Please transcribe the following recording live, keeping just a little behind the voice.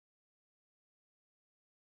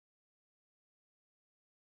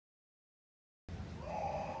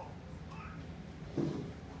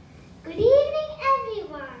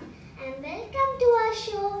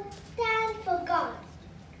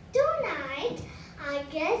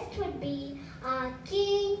guest would be our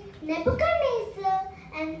King Nebuchadnezzar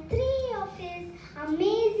and three of his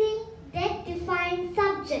amazing death-defying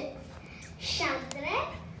subjects,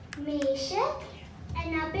 Shadrach, Meshach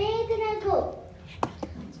and Abednego.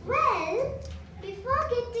 Well, before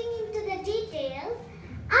getting into the details,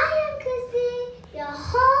 I am Chrissy, your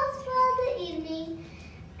host for the evening,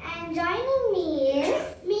 and joining me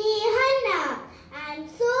is me, Hannah. I am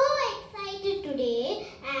so excited today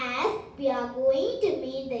as we are going to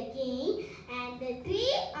meet the king and the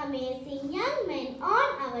three amazing young men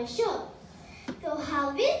on our show. So how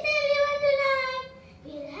is everyone tonight?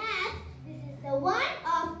 This is the one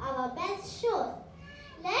of our best shows.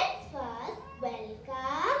 Let's first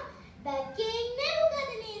welcome the King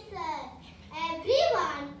Nebuchadnezzar.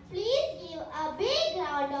 Everyone, please give a big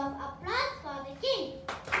round of applause for the king.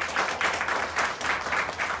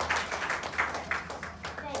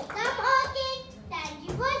 Welcome, O King. Thank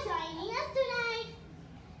you for joining us tonight.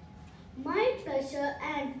 My pleasure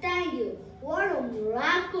and thank you. What a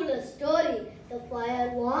miraculous story the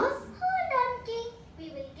fire was. Hold on, King. We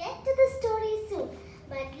will get to the story soon.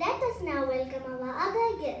 But let us now welcome our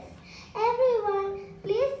other guests. Everyone,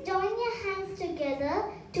 please join your hands together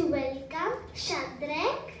to welcome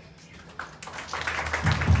Shadrach,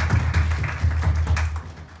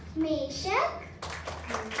 Meshach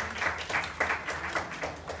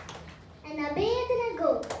and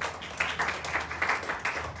Abednego.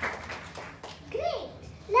 Great.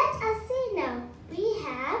 Let us see now. We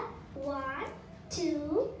have 1,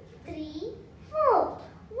 2, 3, 4.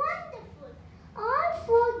 Wonderful. All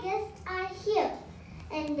 4 guests are here.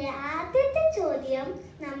 എന്റെ ആദ്യത്തെ ചോദ്യം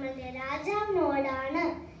നമ്മുടെ രാജാവിനോടാണ്.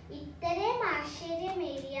 ഇത്രയും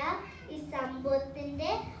ആശ്ചര്യമേറിയ ഈ സംഭവത്തിന്റെ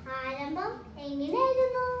ആരംഭം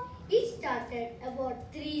എങ്ങനെയായിരുന്നു? It started about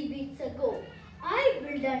 3 weeks ago. I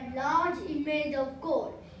built a large image of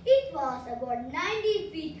gold. It was about 90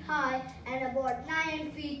 feet high and about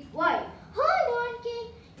 9 feet wide. Hold on, King.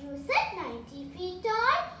 You said 90 feet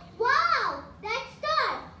tall? Wow, that's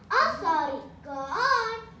tall. Oh, sorry. Go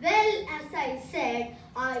on. Well, as I said,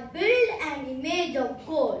 I built an image of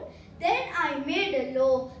gold. Then I made a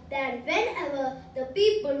law that whenever the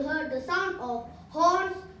people heard the sound of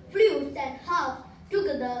horns, flutes and harps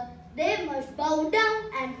together, they must bow down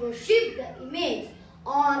and worship the image,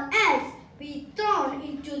 or else be thrown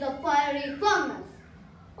into the fiery furnace.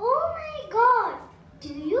 Oh my God!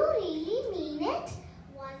 Do you really mean it?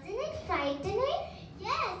 Wasn't it frightening?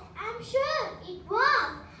 Yes, I'm sure it was.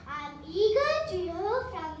 I'm eager to hear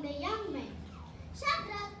from the young men.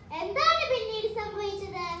 Shadrach, എന്താണ് പിന്നീട്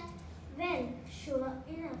സംഭവിച്ചത്? Well, sure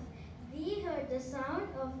enough, we heard the sound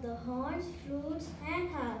of the horns, flutes and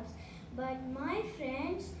harps, but my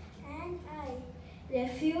friends and I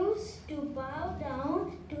refused to bow down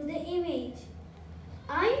to the image.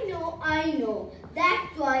 I know.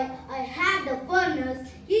 That's why I had the furnace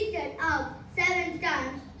heated up 7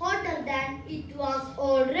 times hotter than it was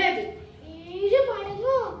already. 7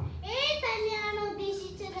 മടങ്ങോ? തന്നെയാണോ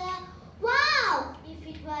ഉദ്ദേശിച്ചത്? Wow! If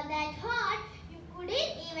it were that hot, you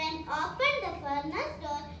couldn't even open the furnace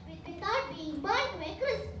door without being burnt to a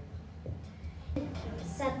crisp.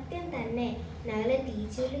 സത്യം തന്നെ ഞങ്ങളെ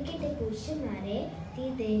തീച്ചൊലിക്കിന്റെ പുരുഷന്മാരെ തീ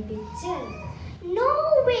ദഹിപ്പിച്ചു. No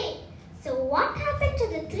way! So what happened to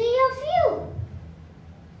the 3 of you?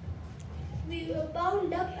 We were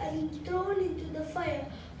bound up and thrown into the fire,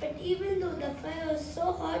 but even though the fire was so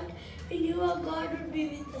hot, we knew our God would be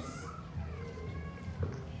with us.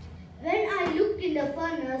 When I looked in the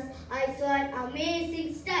furnace, I saw an amazing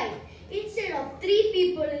sight. Instead of 3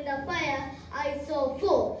 people in the fire, I saw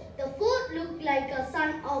 4. The 4th looked like a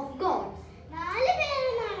son of God. 4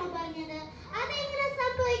 പേരെന്നാണോ പറഞ്ഞത്? അതെങ്ങനെ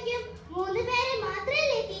സംഭവിക്കും? 3 പേരെ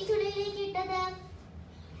മാത്രമല്ലേ തീച്ചുളയിലേക്ക് ഇട്ടത്?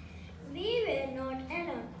 We were not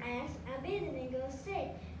alone, as Abednego said.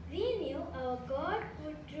 We knew our God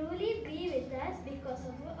would truly be with us because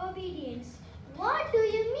of our obedience. What do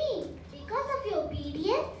you mean? Because of your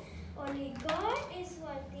obedience? Only God is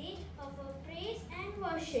worthy of our praise and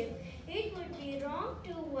worship. It would be wrong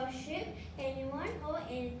to worship anyone or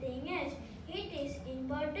anything else. It is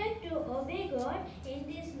important to obey God in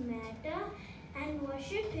this matter and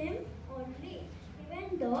worship Him only, even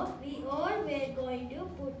though we all were going to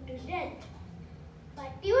put to death.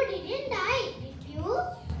 But you didn't die, did you?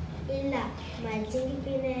 ഇല്ല, മരിച്ചെങ്കിൽ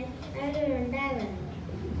പിന്നെ അവരുണ്ടാവണം.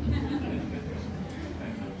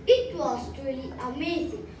 It was truly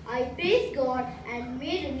amazing. I praised God and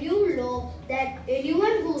made a new law that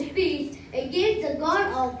anyone who speaks against the God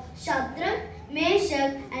of Shadrach,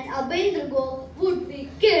 Meshach and Abednego would be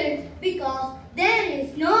killed because there is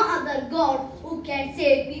no other God who can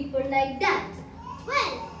save people like that.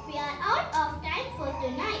 Well, we are out of time for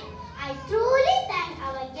tonight. I truly thank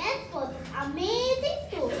our guests amazing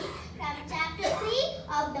story from chapter 3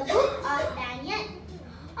 of the book of Daniel.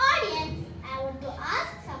 Audience, I want to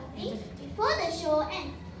ask something before the show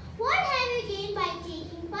ends. What have you gained by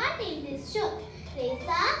taking part in this show?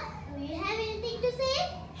 Reza, do you have anything to say?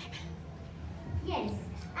 Yes,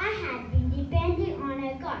 I have been depending on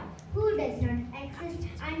a God who does not exist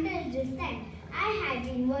until this time. I have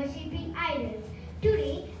been worshipping idols.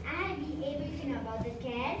 Today, I have been able to know about the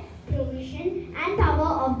care, provision and power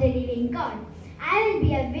of the living God. I will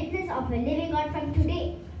be a witness of a living God from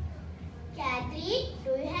today. Catherine,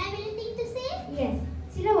 do you have anything to say? Yes,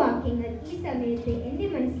 ചിലവാക്യങ്ങൾ ഈ സമയത്ത് എൻ്റെ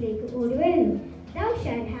മനസ്സിലേക്ക് ഓടി വരുന്നു. Thou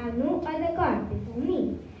shalt have no other God before me.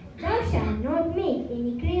 Thou shalt not make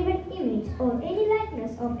any graven image or any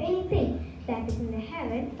likeness of anything that is in the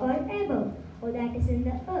heaven or above, or that is in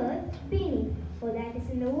the earth beneath, or that is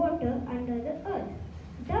in the water under the earth.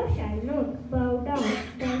 Thou shalt not bow down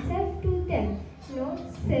thyself to them, nor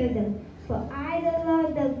serve them. For I, the Lord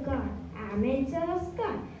the God, am a jealous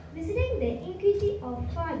God, visiting the iniquity of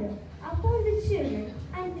father upon the children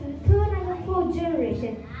unto the third and the fourth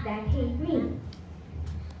generation that hate me.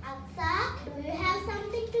 Aksa, do you have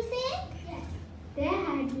something to say? Yes, there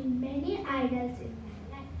had been many idols in my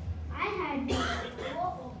life. I had been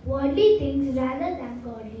worldly things rather than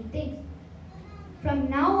godly things. From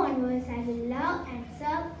now onwards, I will love and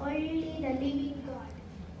serve only the living God.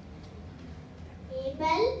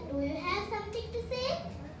 Abel, do you have something to say?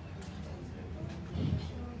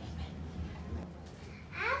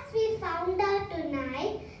 As we found out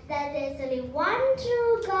tonight that there is only one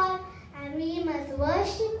true God and we must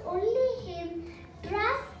worship only Him,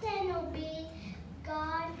 trust and obey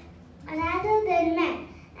God rather than man.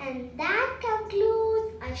 And that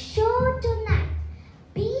concludes our show tonight.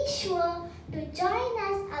 Be sure to join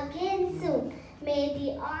us again soon. May the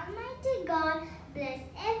Almighty God bless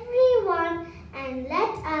everyone and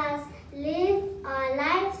let us live our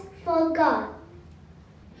lives for God.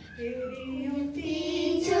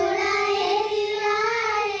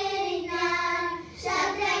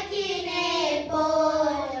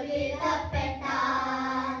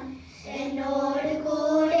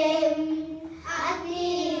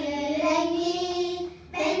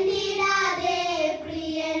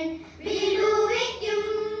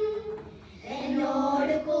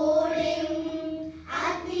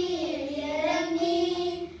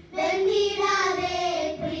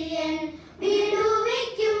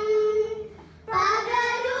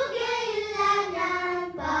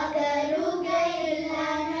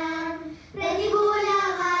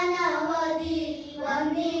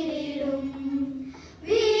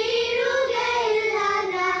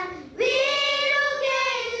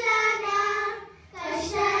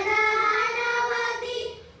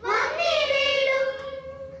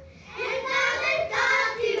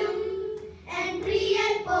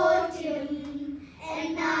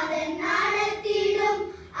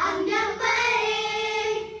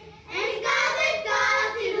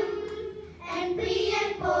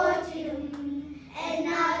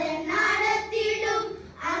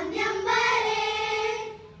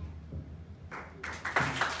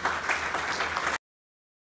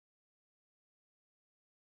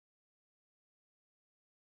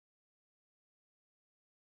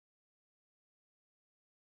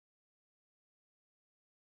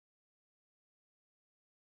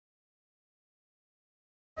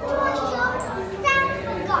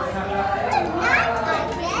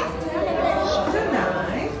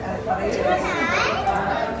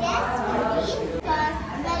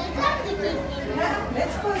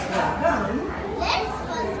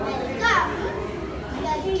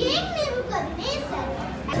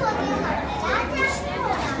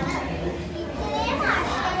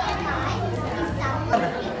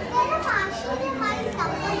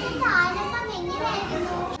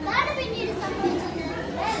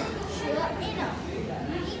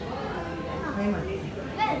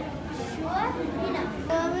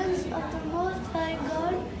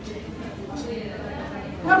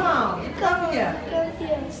 Come on, come here. Come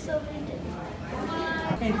here, so we did.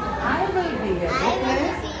 And I will be a I will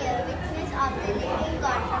witness be a witness of the living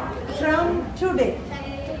God from today. from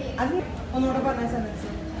today. ഒന്നുകൂടെ പറഞ്ഞ sentence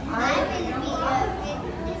I will be a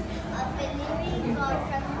witness of the living God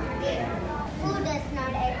from today, who does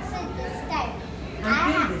not exist this time.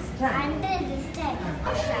 Until this time. Until